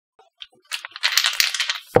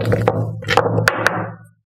Red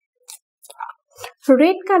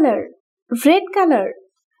color, red color.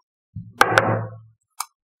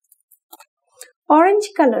 Orange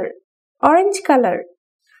color, orange color.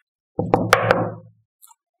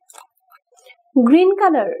 Green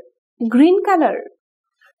color, green color.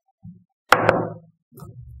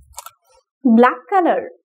 Black color,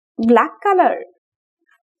 black color.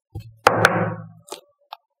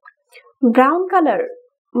 Brown color,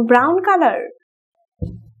 brown color.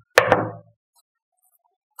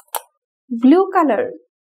 Blue color,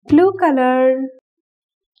 blue color.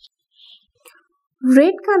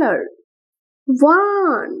 Red color,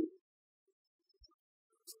 1.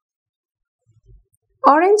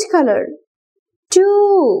 Orange color,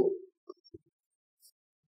 2.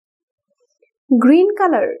 Green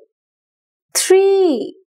color,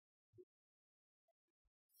 3.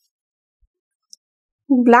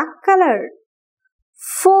 Black color,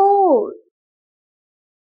 4.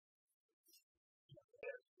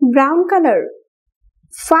 Brown color,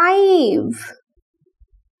 5.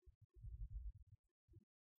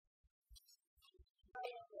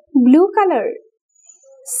 Blue color,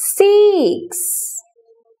 6.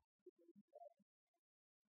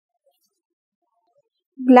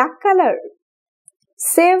 Black color,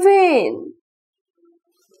 7.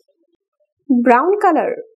 Brown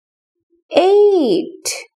color,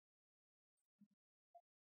 8.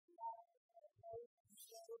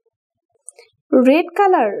 Red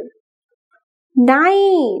color,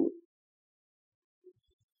 9.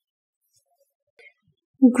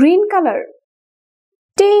 Green color,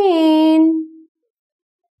 10.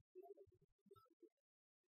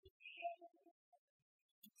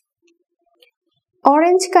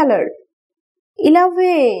 Orange color,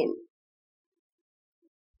 11.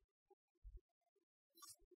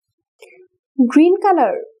 Green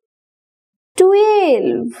color,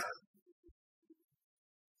 12.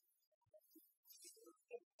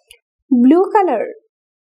 Blue color,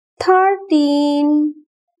 13.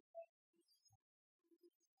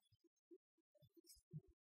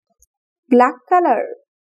 Black color,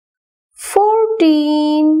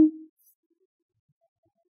 14.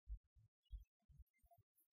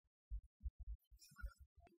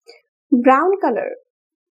 Brown color,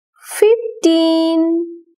 15.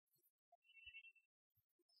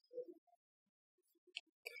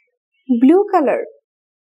 Blue color,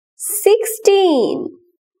 16.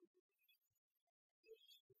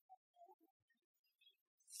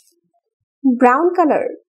 Brown color,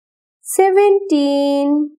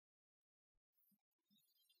 17.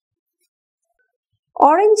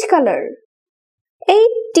 Orange color,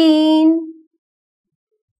 18.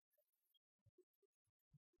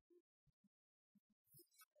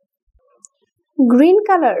 Green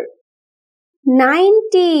color,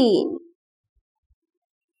 19.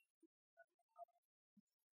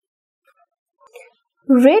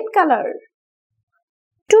 Red color,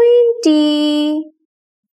 20.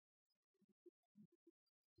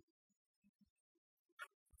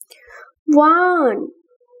 One,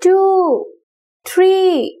 2,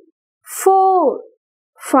 3, 4,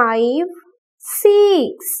 5,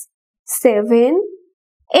 6, 7,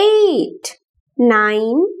 8,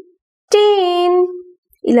 9, 10,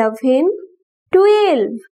 11, 12,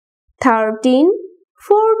 13,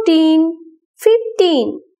 14,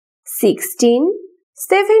 15, 16,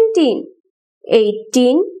 17,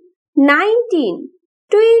 18, 19,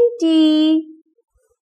 20.